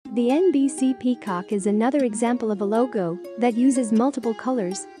The NBC peacock is another example of a logo that uses multiple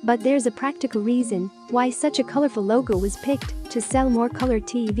colors, but there's a practical reason why such a colorful logo was picked: to sell more color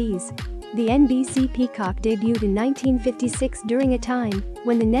TVs. The NBC peacock debuted in 1956 during a time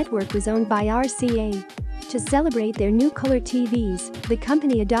when the network was owned by RCA. To celebrate their new color TVs, the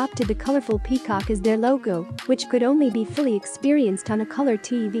company adopted the colorful peacock as their logo, which could only be fully experienced on a color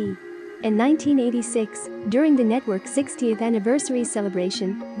TV. In 1986, during the network's 60th anniversary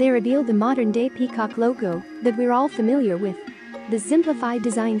celebration, they revealed the modern-day peacock logo that we're all familiar with. The simplified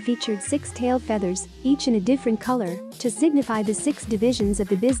design featured 6 tail feathers, each in a different color, to signify the 6 divisions of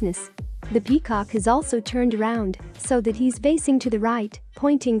the business. The peacock is also turned around so that he's facing to the right,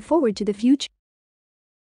 pointing forward to the future.